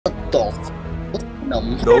the f?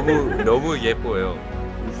 너무 예뻐요.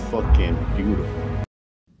 You fucking beautiful.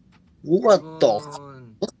 What the f?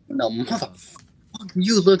 No, motherfucker.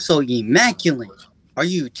 You look so immaculate. Are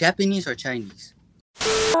you Japanese or Chinese?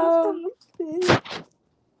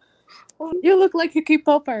 You look like a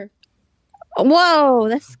K-popper. Whoa,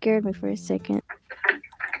 that scared me for a second.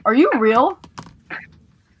 Are you real?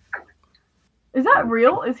 Is that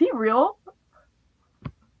real? Is he real?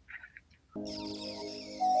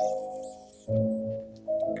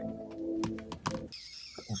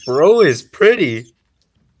 Bro is pretty.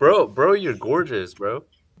 Bro, you're gorgeous, bro.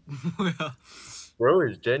 뭐야? Bro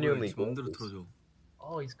is genuinely 마음대로 gorgeous. 틀어줘.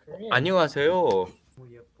 Oh, he's Korean. 안녕하세요. 너무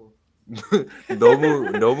예뻐.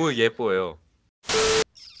 너무 예뻐요.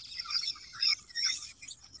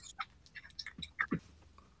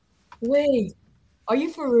 Wait, are you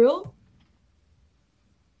for real?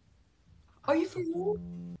 Are you for real?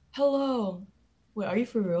 Hello. Wait, are you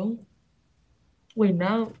for real? Wait,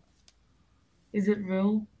 now? Is it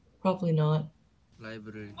real? Probably not.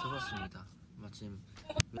 라이브를 켜봤습니다. 마침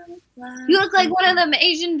You look like one of them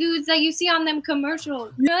Asian dudes that you see on them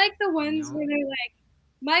commercials. You're like the ones where they're like,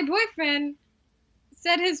 my boyfriend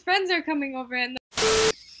said his friends are coming over and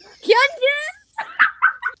Hyunjin!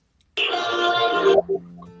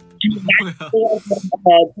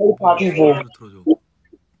 마음대로 틀어줘.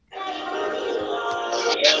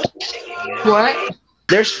 What?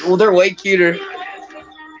 They're way cuter.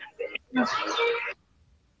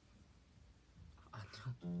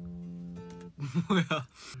 뭐야?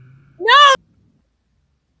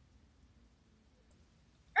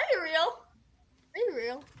 Are you real? Are you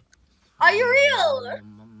real? Are you real?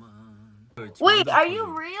 Wait, are you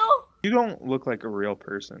real? You don't look like a real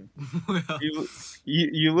person. 뭐야?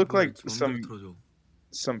 You look like 마음대로 틀어줘.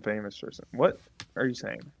 some famous person. What are you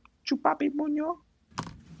saying? Chupapi Muñoz?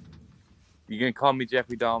 You gonna call me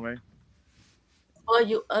Jeffrey Dahmer? Oh,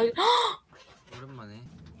 you. 오랜만에.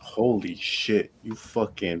 Holy shit, you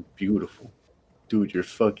fucking beautiful. Dude, you're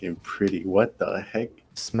fucking pretty. What the heck?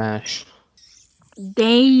 Smash.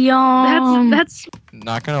 Damn. That's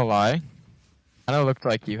Not gonna lie, kind of looked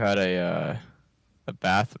like you had a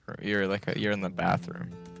bathroom. You're in the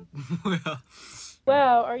bathroom. 뭐야?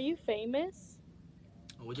 Wow, are you famous?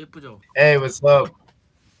 옷 예쁘죠? Hey, what's up?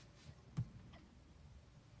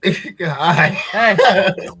 Hi. Hey.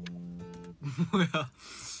 뭐야?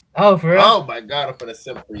 Oh, for real? Oh my god, I'm gonna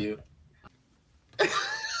sip for you.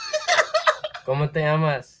 ¿Cómo te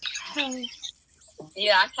llamas?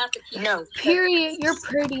 Yeah, I have to keep. No. Period. You're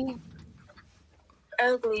pretty.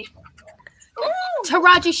 Ugly.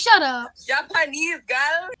 Taraji, shut up. Japanese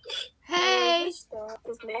girl. Hey. Stop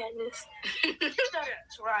this madness.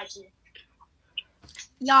 Taraji.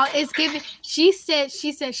 Y'all, it's giving. She said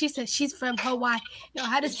she's from Hawaii. Know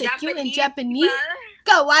how to say cute in Japanese?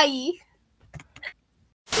 Kawaii.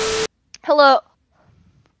 hello.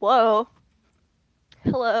 Whoa.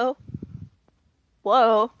 Hello.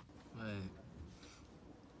 Whoa.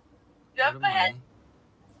 Jump ahead. 오랜만에.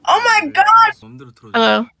 Oh my god! 마음대로 틀어줘.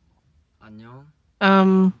 Hello. 안녕.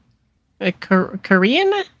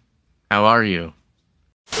 Korean? How are you?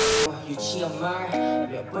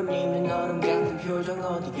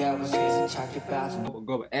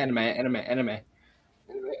 Go anime. Man,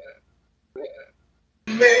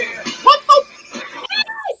 what the?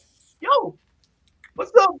 Yo,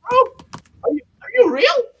 what's up, bro? Are you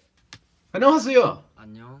real? 안녕하세요.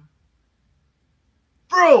 안녕.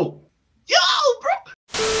 Bro, yo, bro.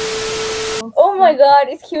 Oh my god,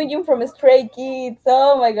 it's Hyunjin from Stray Kids.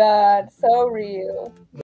 Oh my god, so real.